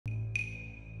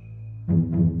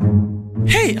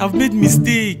Hey, I've made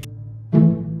mistake.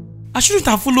 I shouldn't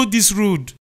have followed this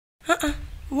road.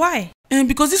 Why?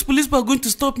 Because these policemen are going to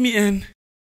stop me and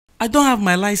I don't have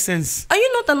my license. Are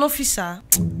you not an officer?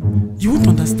 You won't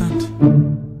understand.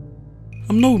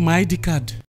 I'm not with my ID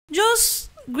card. Just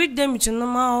greet them with your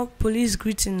normal police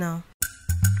greeting now.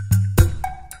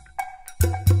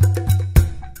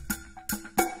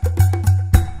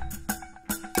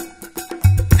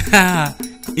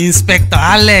 Inspector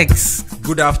Alex.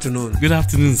 Good afternoon. Good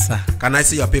afternoon, sir. Can I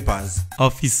see your papers?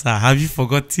 Officer, have you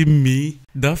forgotten me?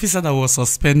 The officer that was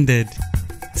suspended.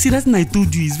 See, that thing I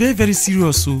told you is very, very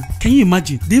serious. So, can you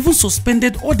imagine? They even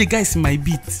suspended all the guys in my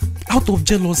beat out of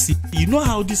jealousy. You know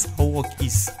how this work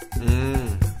is.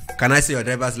 Can I see your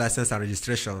driver's license and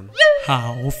registration?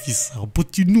 Officer,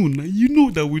 but you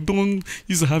know that we don't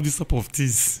used to have this type of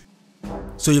things.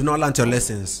 So you've not learned your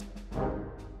lessons?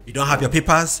 You don't have your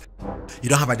papers? You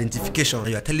don't have identification? And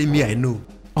you're telling me I know?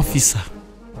 Officer.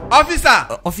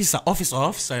 Officer!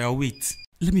 Wait.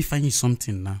 Let me find you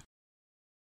something now.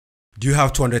 Do you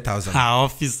have 200,000?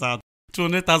 Officer.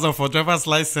 200,000 for driver's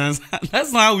license.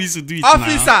 That's not how we used to do it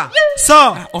Officer! now.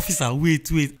 Sir! Officer,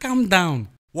 wait. Calm down.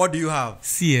 What do you have?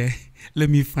 See, let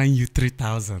me find you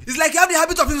 3,000. It's like you have the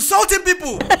habit of insulting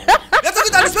people. You're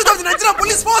talking to the inspector of the Nigerian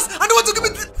police force and they want to give me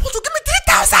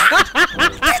 3,000.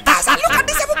 3,000. Look at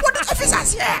these everybody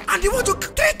officers here. And they want to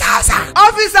 3,000.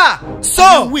 Officer!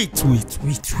 So Wait.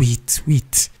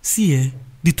 See,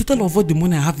 the total of all the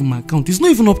money I have in my account is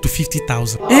not even up to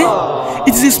 50,000.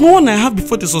 It is a small one I have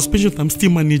before the suspension that I'm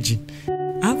still managing.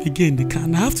 I have a girl in the car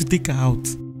and I have to take her out.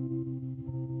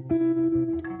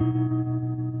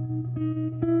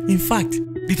 In fact,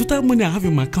 the total money I have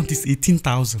in my account is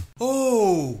 18,000.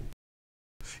 Oh,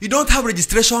 you don't have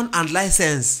registration and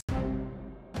license.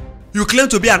 You claim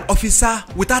to be an officer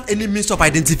without any means of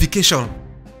identification.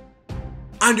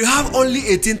 And you have only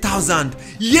 18,000,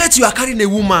 yet you are carrying a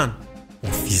woman.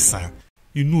 Officer,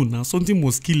 you know now something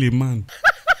must kill a man.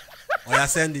 Oh yeah,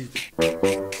 send it.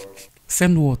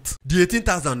 Send what? The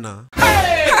 18,000 now.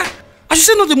 I should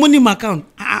send out the money in my account.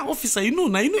 Officer, you know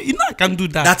I can't do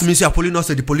that. That means you are pulling us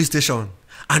to the police station.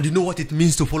 And you know what it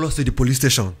means to follow us to the police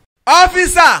station.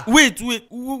 Officer! Wait.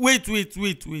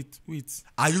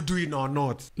 Are you doing or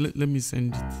not? Let me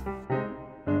send it.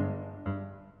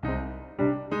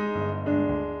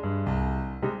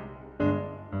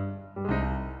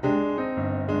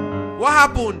 What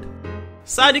happened?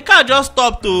 Sir, the car just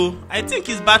stopped too. I think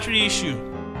it's battery issue.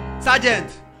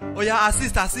 Sergeant! Oh yeah,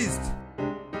 assist.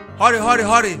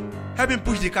 Hurry. Help him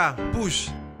push the car. Push.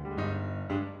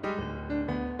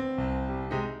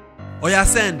 Oh yeah,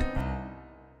 send.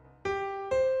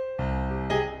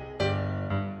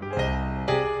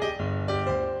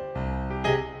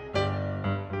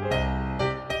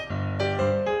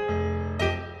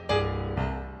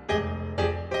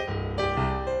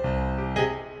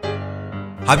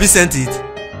 Have you sent it?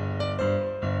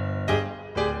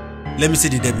 Let me see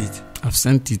the debit. I've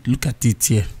sent it. Look at it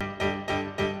here.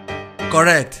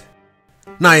 Correct.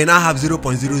 Now you now have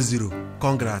 0.00.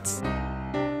 Congrats.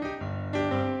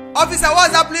 Officer,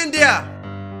 what's happening there?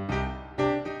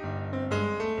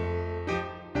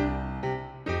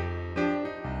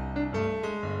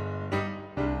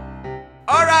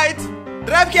 Alright.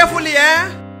 Drive carefully,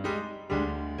 eh?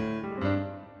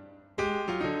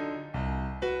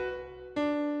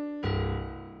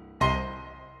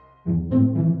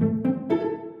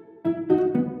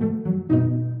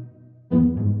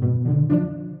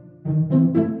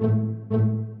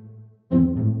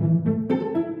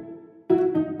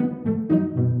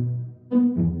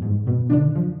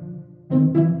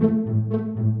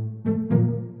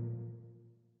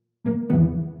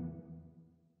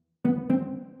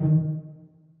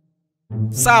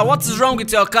 Sir, what is wrong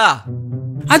with your car?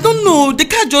 I don't know. The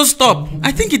car just stopped.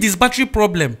 I think it is battery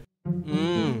problem.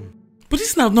 But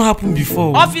this has not happened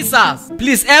before. Officers,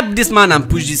 please help this man and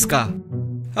push this car.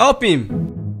 Help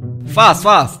him. Fast.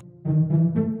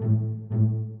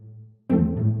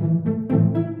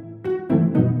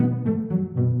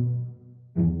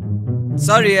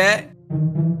 Sorry,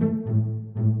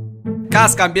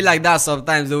 Cars can be like that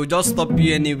sometimes. They will just stop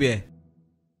you anywhere.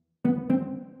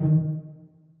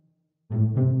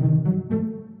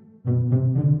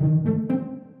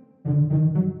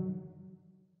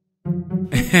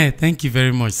 Thank you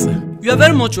very much, sir. You are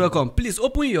very much welcome. Please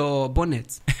open your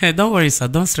bonnet. Don't worry, sir.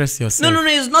 Don't stress yourself. No,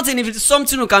 it's nothing. If it's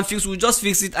something we can fix, we'll just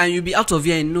fix it and you'll be out of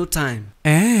here in no time.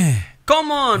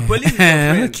 Come on, police.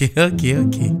 Okay.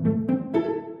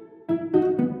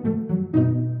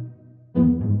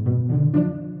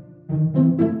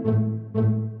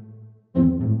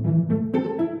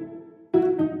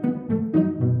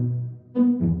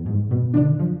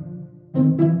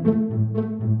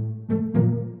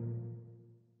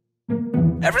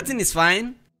 is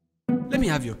fine. Let me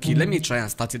have your key. Let me try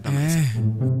and start it by myself.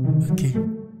 Okay.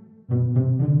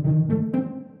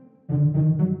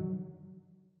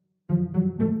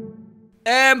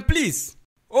 Please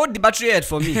hold the battery head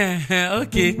for me.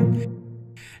 Okay.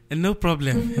 No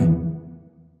problem.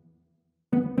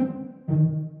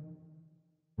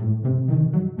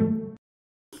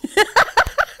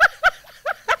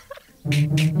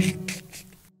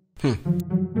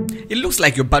 It looks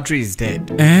like your battery is dead.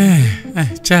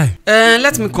 Chai.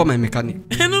 Let me call my mechanic.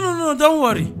 No, don't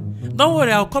worry. Don't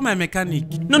worry, I'll call my mechanic.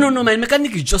 No, my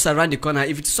mechanic is just around the corner.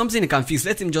 If it's something he can fix,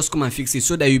 let him just come and fix it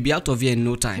so that you'll be out of here in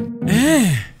no time.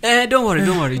 Don't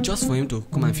worry, just for him to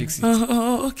come and fix it.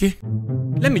 Okay.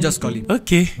 Let me just call him.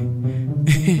 Okay.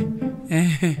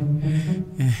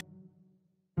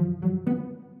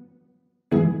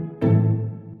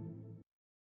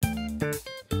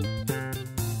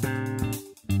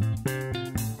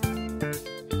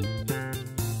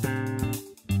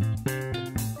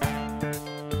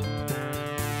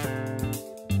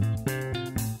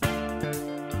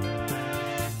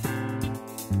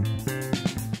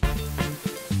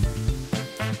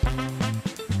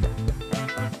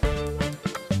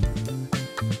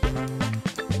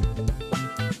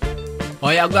 Oh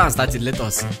yeah, go and start it. Let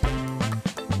us.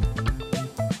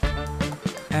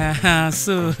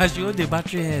 So I should hold the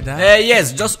battery head, huh?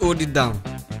 Yes, just hold it down.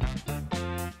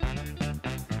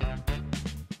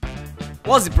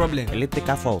 What's the problem?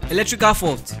 Electrical fault. Electrical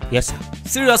fault? Yes, sir.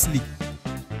 Seriously?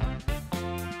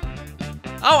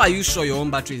 How are you sure your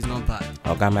own battery is not bad?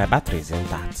 Okay, my battery is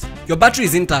intact. Your battery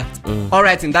is intact?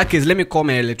 Alright, in that case, let me call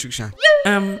my electrician.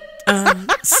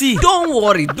 See. Don't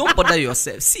worry, don't bother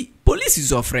yourself. See, police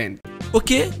is your friend.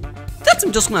 Okay? Let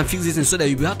him just come and fix this thing so that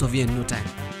you'll be out of here in no time.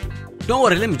 Don't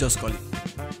worry, let me just call him.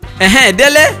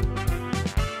 Dele?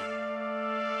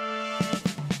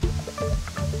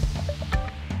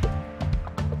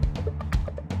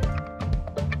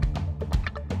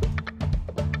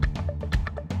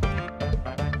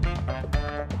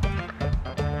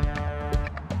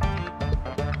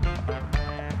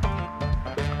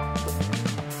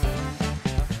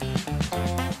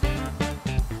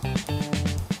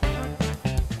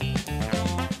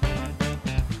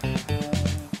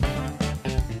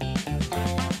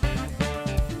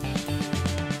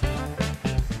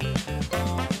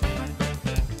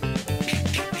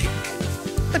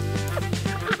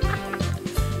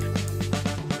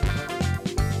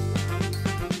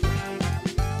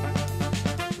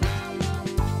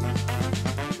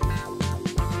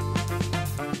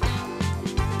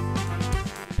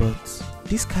 But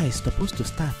this car is supposed to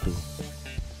start though.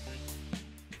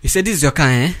 You said this is your car,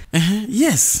 eh?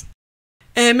 Yes.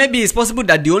 Maybe it's possible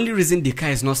that the only reason the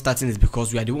car is not starting is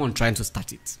because we are the one trying to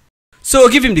start it. So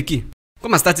give him the key.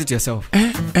 Come and start it yourself.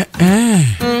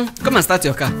 Come and start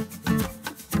your car.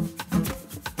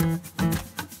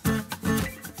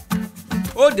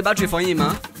 Hold the battery for him,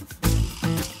 huh?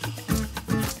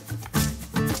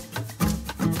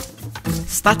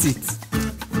 Start it.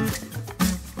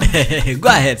 Go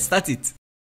ahead, start it.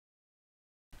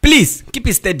 Please, keep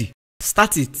it steady.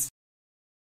 Start it.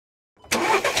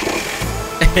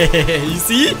 You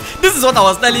see? This is what I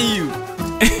was telling you.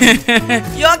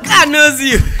 Your car knows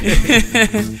you.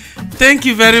 Thank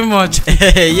you very much.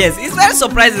 Yes, it's very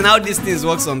surprising how these things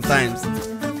work sometimes.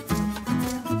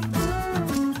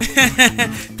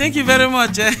 Thank you very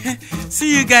much.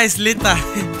 See you guys later.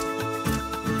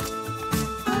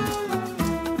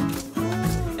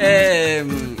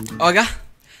 Oga,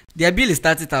 their bill is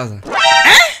 30,000.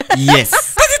 Yes.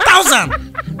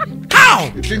 30,000?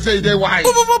 How? You think so? They wise?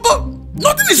 But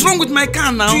nothing is wrong with my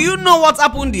car now. Do you know what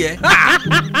happened here?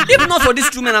 If not for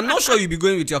this two men, I'm not sure you'll be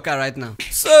going with your car right now.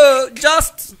 So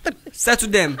just settle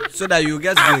them so that you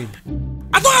get going.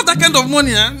 I don't have that kind of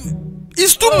money.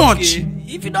 It's too much.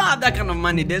 If you don't have that kind of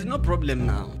money, there's no problem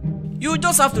now. You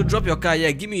just have to drop your car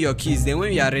here, give me your keys, then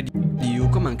when you are ready, you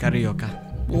come and carry your car.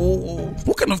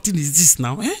 What kind of thing is this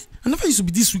now? I never used to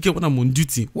be this weekend when I'm on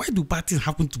duty. Why do bad things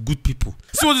happen to good people?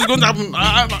 See what is going to happen?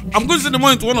 I'm going to send the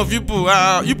money to one of you people.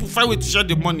 You people find a way to share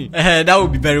the money. That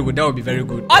would be very good. That would be very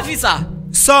good. Officer!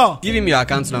 Sir! Give him your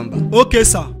account number. Okay,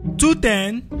 sir.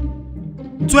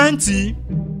 210 20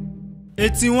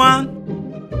 81.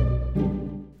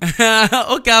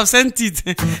 Okay, I've sent it.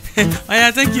 Oh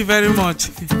yeah, thank you very much.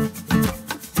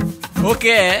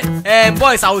 Okay,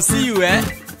 boys, I will see you,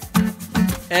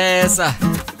 sir.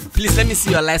 Please let me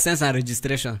see your license and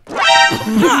registration. Again?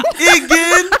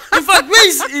 In fact, where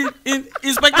is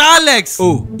Inspector Alex?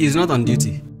 Oh, he's not on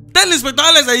duty. Tell Inspector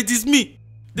Alex that it is me,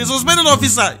 the suspended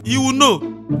officer. He will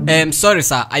know. Sorry,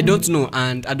 sir. I don't know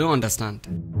and I don't understand.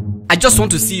 I just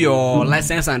want to see your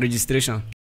license and registration.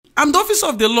 I'm the officer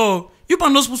of the law. You are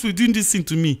not supposed to be doing this thing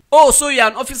to me. Oh, so you're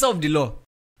an officer of the law.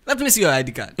 Let me see your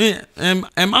ID card.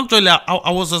 Actually,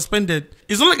 I was suspended.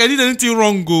 It's not like I did anything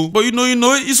wrong, but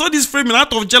you saw this framing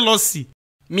out of jealousy.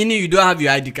 Meaning you don't have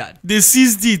your ID card. They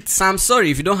seized it. So I'm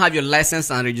sorry, if you don't have your license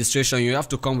and registration, you have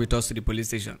to come with us to the police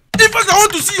station. In fact, I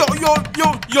want to see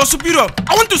your superior.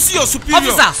 I want to see your superior.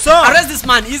 Officer, sir, arrest this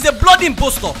man. He's a bloody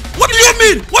impostor. What do you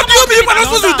mean? What do you mean? If I'm not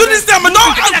supposed to do this thing, I'm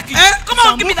not. Come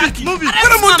on, give me that key. When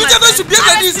I'm on teacher, don't behave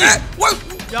like this.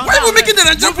 Why are we making the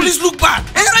Nigerian police look bad?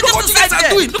 Look what you guys are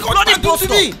doing. Look what you are doing to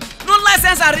me. No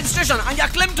license and registration, and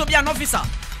you're claiming to be an officer.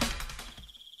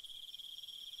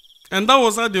 And that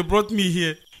was how they brought me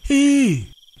here. Hey,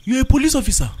 you're a police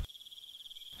officer.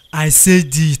 I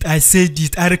said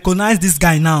it. I recognize this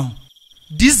guy now.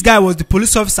 This guy was the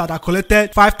police officer that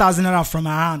collected 5,000 naira from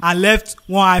my hand and left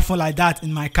one iPhone like that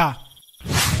in my car.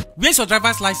 Where's your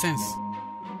driver's license?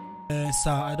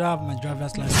 Sir, I don't have my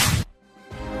driver's license.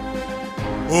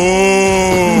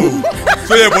 Oh,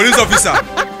 so you're a police officer?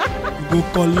 You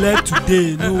go collect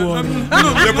today, no worry.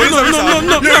 You're a police officer?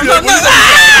 No.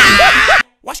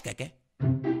 Wash keke.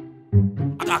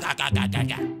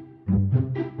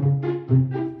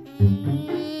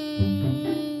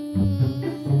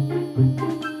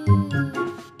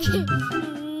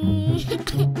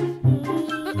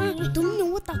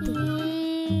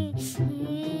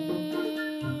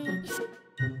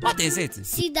 What is it?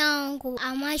 Sit down, uncle.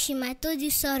 Amashim, I told you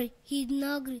sorry. He did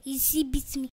not agree. He still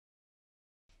beats me.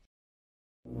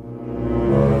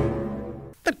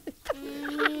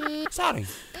 Sorry.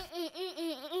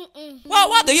 Well,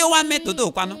 what do you want me to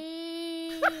do, Kwano?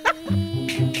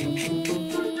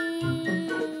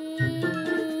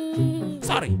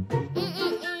 Sorry.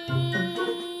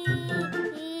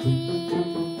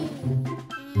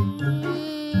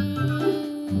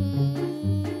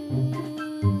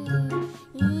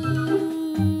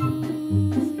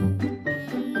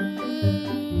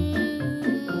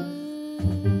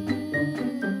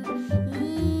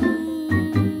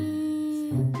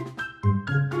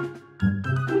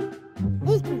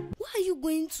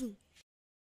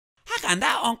 How can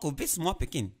that uncle be small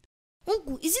picking?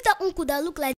 Uncle, is it that uncle that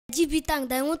look like GB Tank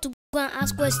that I want to go and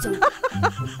ask questions?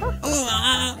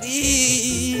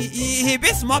 He be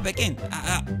small picking.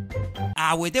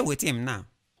 I will deal with him now.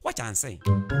 Watch and see.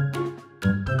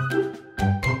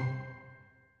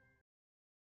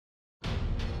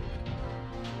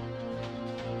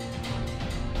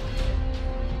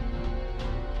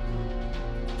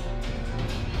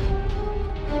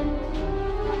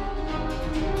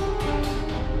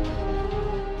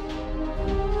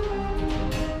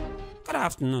 Good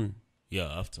afternoon.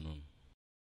 Yeah, afternoon.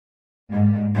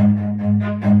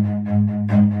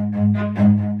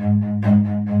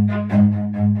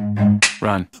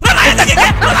 Run. Go,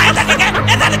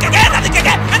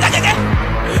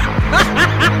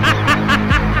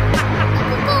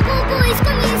 he's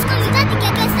coming. Start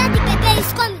the keke,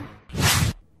 he's coming.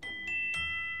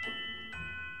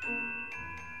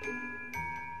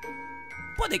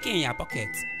 Put the key in your pocket.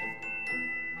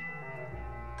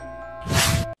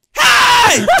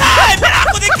 Hey,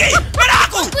 Miracle, the key!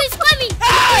 Miracle! Who is coming?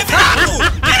 Hey,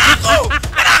 Miracle,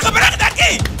 bring the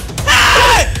key!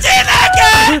 Hey, Chineke!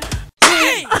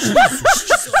 Hey,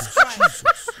 Jesus Christ!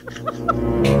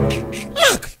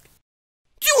 Mark,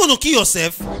 do you want to kill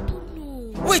yourself? I don't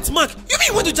know. Wait, Mark, you mean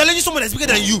you want to challenge someone that's bigger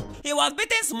than you? He was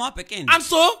beating small picking. And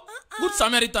so, good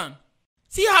Samaritan,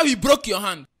 see how he broke your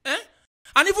hand,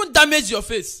 and even damaged your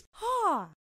face.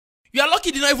 You are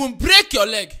lucky he did not even break your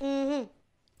leg.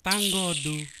 Thank God,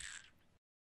 though.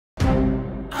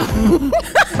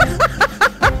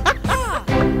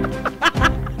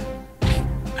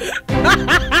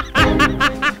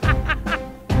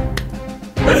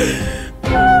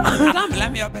 Don't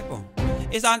blame your people.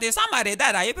 It's until somebody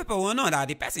died that you people will know that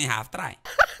the person have tried.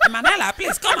 Emanuella,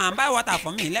 please come and buy water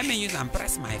for me. Let me use and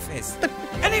press my face.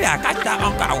 Anyway, I catch that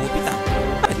uncle, I will beat him.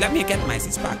 But let me get my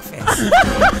six-pack first.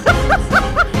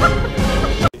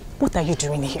 What are you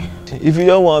doing here? If you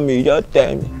don't want me, just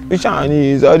tell me. Which one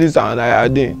is all this sound I are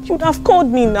doing? You would have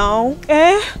called me now.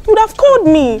 You would have called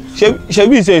me.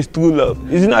 Shebi say it's true love.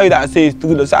 It's not you that say it's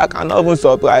true love, so I cannot even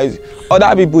surprise you.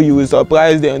 Other people, you will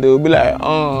surprise them. They will be like,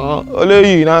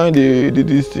 only you now they do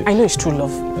this thing. I know it's true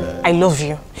love. I love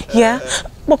you. Yeah?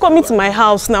 But coming to my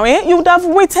house now, you would have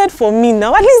waited for me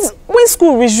now. At least when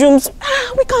school resumes,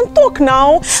 we can talk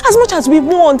now. As much as we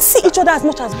want. See each other as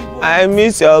much as we want. I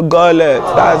miss your gullet.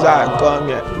 That's why I come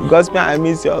here. Because me, I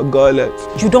miss your gullet.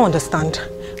 You don't understand.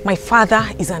 My father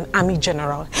is an army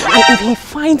general. And if he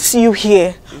finds you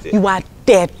here, you are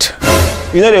dead.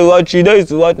 You know they watch, you know used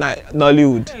to watch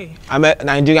Nollywood. I'm a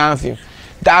Nigerian film.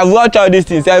 I've watched all these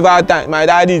things several times. My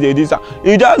daddy did this.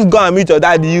 You just go and meet your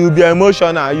daddy, you'll be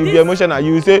emotional. You'll be emotional.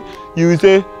 You will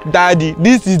say, Daddy,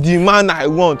 this is the man I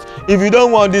want. If you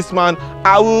don't want this man,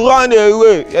 I will run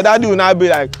away. Your daddy will not be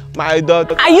like, my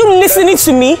daughter. Are you listening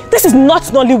to me? This is not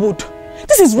Nollywood.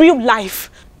 This is real life.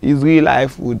 It's real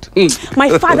life wood.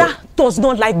 My father does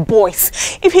not like boys.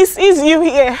 If he sees you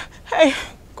here, hey,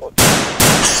 God.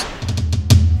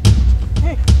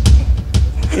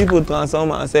 People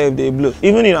transform ourselves, they blow.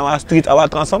 Even in our street, our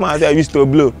transformer used to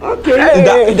blow.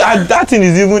 Okay. That thing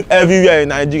is even everywhere in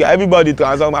Nigeria. Everybody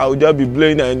transformer will just be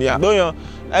blowing anyhow. Don't you?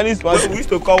 Any sponsor, we used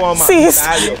to call one man. Sis,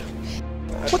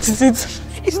 what is it?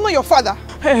 It's not your father.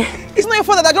 Hey. It's not your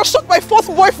father that just shot my fourth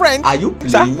boyfriend. Are you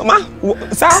playing? Sir, Mama,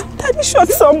 sir? Daddy shot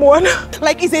someone.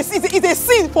 Like, it's a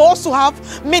sin for us to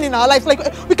have men in our life. Like,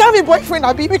 we can't have a boyfriend,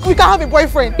 Abi. We can't have a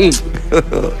boyfriend.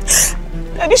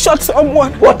 Daddy shot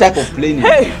someone. What type of plane is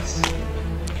this?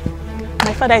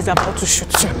 My father is about to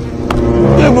shoot you.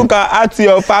 People can ask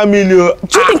your family. Do you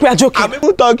think we are joking? I'm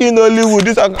even talking Hollywood.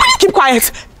 This Can you keep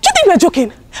quiet? Do you think we are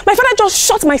joking? My father just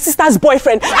shot my sister's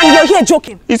boyfriend and you're here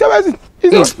joking. He's amazing.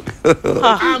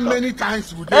 How many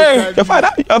times would they your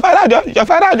father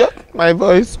just, my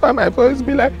voice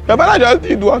be like, your father just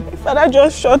did what? My father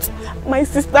just shot my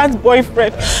sister's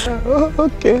boyfriend.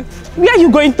 Okay. Where are you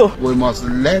going to? We must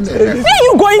learn it. Where are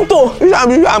you going to?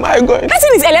 Where am I going? This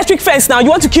is electric fence now. You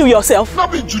want to kill yourself?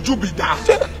 Not be juju be that.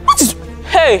 What is...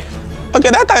 Hey. Okay,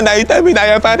 that time that you tell me that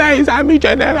your father is army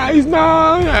general,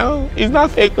 it's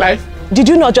not fake life. Did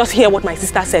you not just hear what my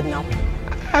sister said now?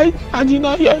 I did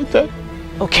not hear it.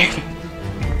 Okay.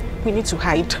 We need to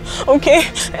hide. Okay?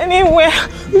 Anywhere.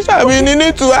 We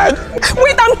need to hide.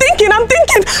 Wait, I'm thinking.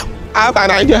 I have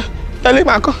an idea. Tell him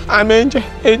I'm Angel.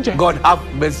 God have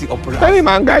mercy upon us. Tell him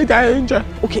I'm guide Angel.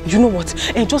 Okay, you know what?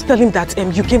 Just tell him that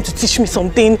you came to teach me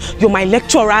something. You're my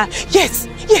lecturer. Yes.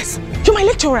 You're my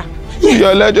lecturer. Yes.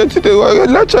 Your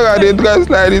lecturer, they dress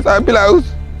like this. I be like,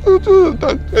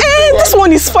 this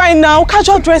one is fine now.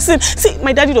 Casual dressing. See,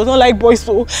 my daddy does not like boys,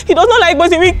 so he does not like boys.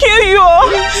 He will kill you.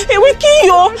 He will kill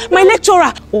you. My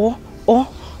lecturer.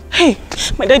 Hey,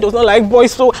 my daddy does not like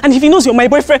boys, so and if he knows you're my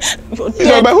boyfriend, you're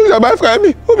dead. Who's your boyfriend?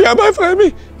 Me? Who be your boyfriend?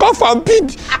 Me? Come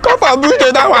forbid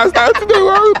that one start to the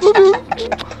world.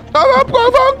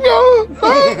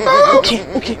 Okay.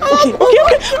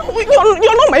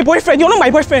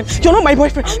 You're not my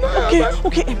boyfriend.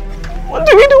 Okay. What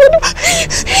do we do?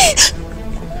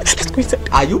 Let's go inside.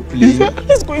 Are you playing?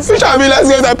 Let's go inside. Let's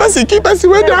go inside. Person keep us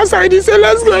when they're outside. He said,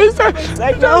 let's go inside.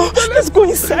 Let's go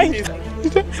inside.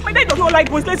 My dad does not like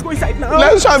boys. Let's go inside now.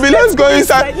 Let's go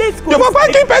inside. Your papa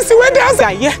keep us when they're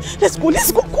outside. Yeah. Let's go.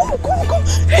 Come.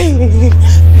 Hey.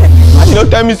 Why you don't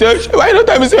tell me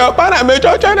say your father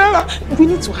major general? We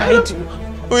need to hide you.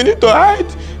 We need to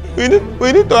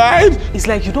hide. It's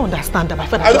like you don't understand that my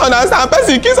father. I don't understand.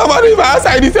 Person kill somebody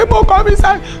outside. He say, "Mo, come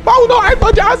inside." Why would not hide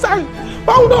for the outside?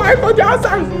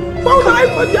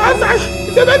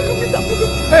 He said, "Let's go inside."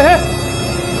 Hey.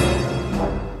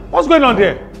 What's going on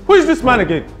there? Who is this man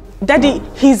again? Daddy,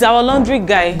 he's our laundry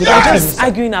guy. We're just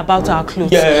arguing about our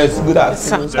clothes. Yes, good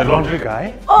afternoon. The laundry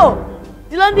guy? Oh,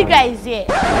 the laundry guy is here.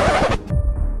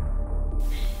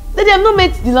 Daddy, I've not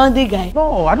met the laundry guy.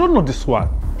 No, I don't know this one.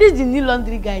 This is the new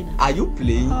laundry guy now. Are you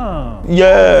playing?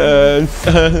 Yes.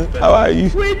 How are you?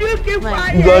 Will you keep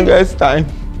quiet? Longest time.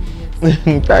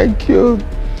 Thank you.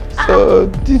 So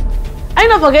this. Are you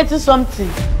not forgetting something?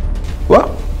 What?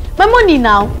 My money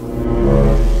now.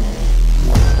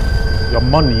 Your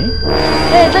money?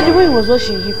 Hey, Daddy, when he was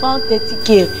washing, he found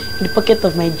 30K in the pocket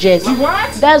of my dress.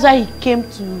 What? That's why he came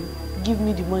to give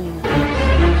me the money now.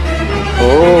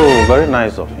 Oh, very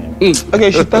nice of him.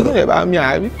 Okay, she's talking about me,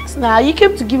 Abby. Now, you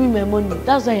came to give me my money.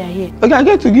 That's why you're here. Okay, I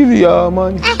get to give you your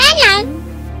money.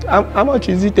 How much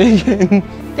is it again?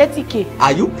 30K.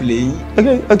 Are you playing?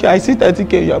 Okay, I see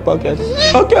 30K in your pocket.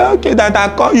 Okay, that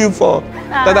I call you for.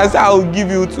 That I say I will give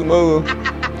you tomorrow.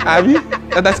 Abby?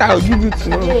 That I say I will give you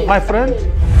tomorrow. My friend?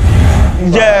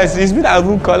 Yes, it's been a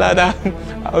good color that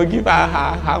I will give her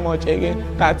how much again?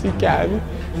 30K, Abby.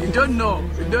 You don't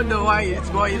know why it's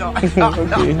going on.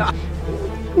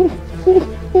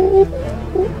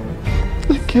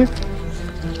 Okay.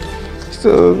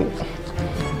 So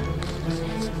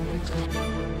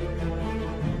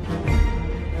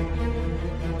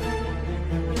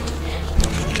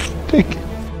take it.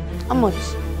 How much?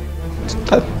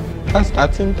 That's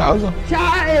 13,000.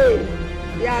 Child!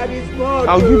 Yeah,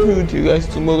 I'll give you the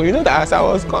rest tomorrow. You know that as I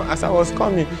was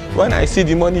coming, when I see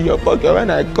the money in your pocket, when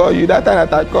I call you, that time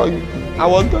that I call you, I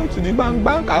was going to the bank.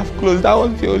 Bank have closed. That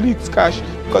was the only cash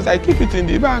because I keep it in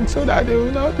the bank so that they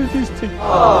will not do this thing.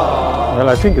 Well,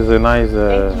 I think it's a nice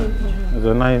He's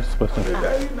a nice person.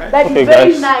 That is Okay,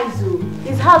 very guys. nice, though.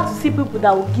 It's hard to see people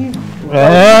that will give.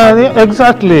 Yeah,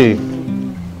 exactly.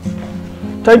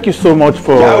 Thank you so much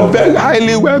for... You're very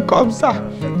highly welcome, sir.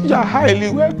 You're highly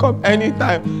welcome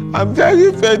anytime. I'm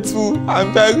very faithful.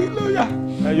 I'm very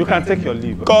loyal. You can take your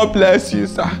leave. God bless you,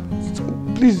 sir. So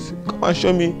please, come and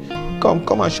show me.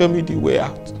 Come and show me the way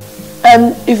out.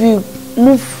 If you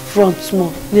move front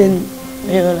small, then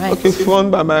you're right. Okay,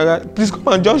 front by my right. Please come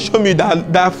and just show me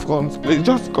that front. Please,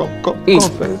 just come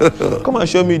first. Come and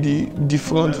show me the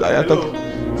front that you're talking.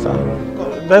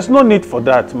 Sir. There's no need for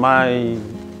that. My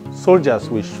soldiers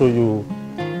will show you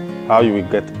how you will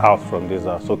get out from this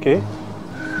house, okay?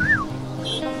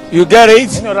 You get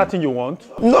it? Any other thing you want?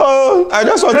 No, I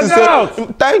just want to say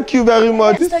thank you very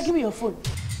much. Sister, give me your phone.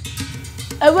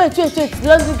 Wait.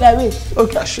 Laundry guy, wait.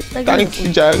 Okay, thank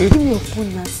you, Jerry. Give me your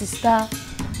phone now, sister.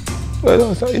 Well,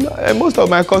 no, sir, you know, most of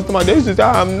my customers, they used to say,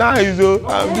 I'm nice,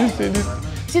 I'm this.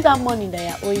 See that money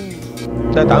that you're owing me?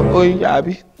 That I'm owing you,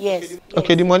 Abby? Yes.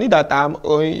 Okay, the money that I'm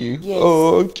owing you? Yes.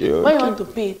 Oh, okay. When you want to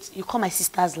pay it, you call my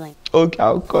sister's line. Okay,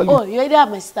 I'll call Oh, you. you already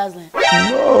have my sister's line?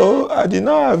 No, I did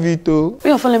not have it, though.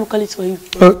 Bring your phone, let me call it for you.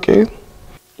 Okay.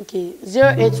 Okay,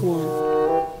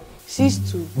 081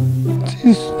 62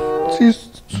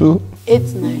 62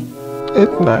 89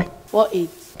 89 48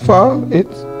 48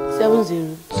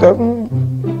 70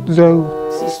 70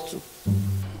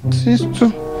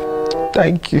 62.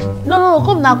 Thank you. No,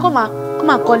 come now, come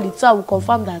and call it so I will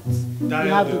confirm that you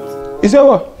have it. Is that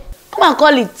what? Come and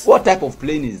call it. What type of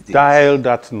plane is this? Dial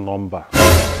that number.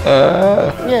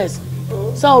 Yes,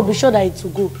 so I'll be sure that it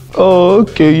will go. Oh,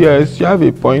 okay, yes, you have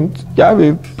a point. You have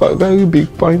a very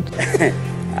big point.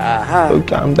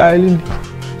 Okay, I'm dialing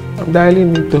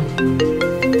it though.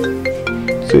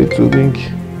 So it will ring.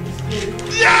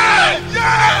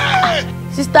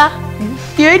 Sister,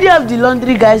 you already have the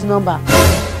laundry guy's number.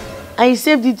 And you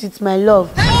saved it with my love.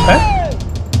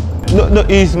 No,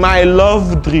 it's my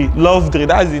Lovedry. Lovedry,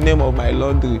 that's the name of my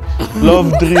laundry.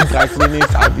 Lovedry dry cleaning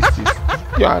services.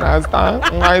 You understand?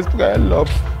 I spread love.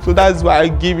 So that's why I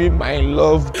give it my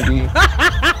Lovedry.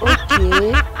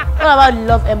 Okay. What about the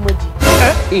love emoji?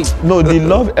 No, the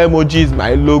love emoji is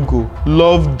my logo.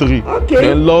 Lovedry. Okay.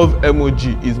 The love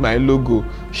emoji is my logo.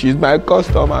 She's my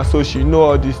customer, so she know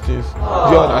all these things. Do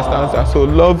you understand, sir? So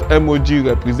love emoji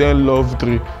represent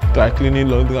Lovedry. Dry cleaning,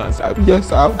 laundry and service. Yes,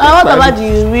 sir. What about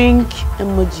the ring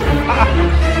emoji?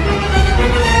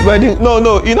 Wedding? No.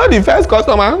 You know the first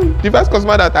customer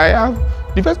that I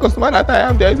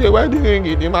have, there is a wedding ring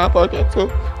in my pocket. So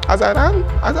as I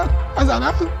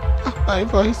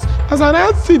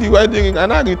see the wedding ring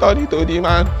and I return it to the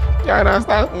man. You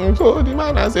understand? So the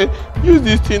man I say, use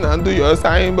this thing and do your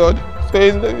signboard. So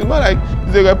it's more like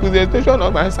it's a representation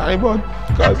of my signboard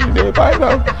because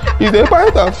it's a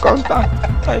point of contact.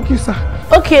 Thank you, sir.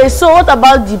 Okay, so what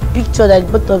about the picture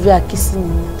that both of you are kissing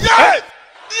me? Yeah!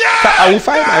 Sir, I will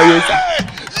find my way, sir.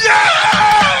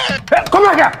 Hey, come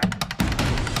back here!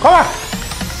 Come back!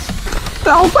 I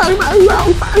will find my way, I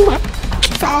will find my way,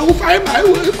 sir. I will find my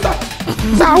way, sir.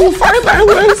 I will find my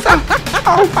way, sir. I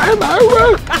will find my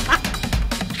way.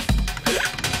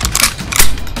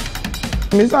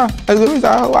 Mister, why you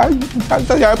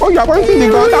are pointing the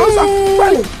gun down, sir?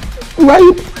 Why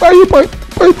you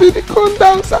pointing the gun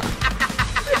down, sir?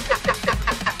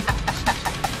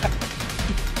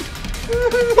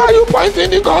 Why are you pointing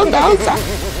the gun down, sir?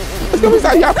 Excuse me,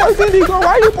 sir, you are pointing the gun. Why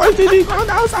are you pointing the gun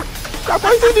down, sir? You are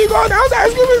pointing the gun down, sir.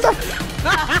 Excuse me, sir.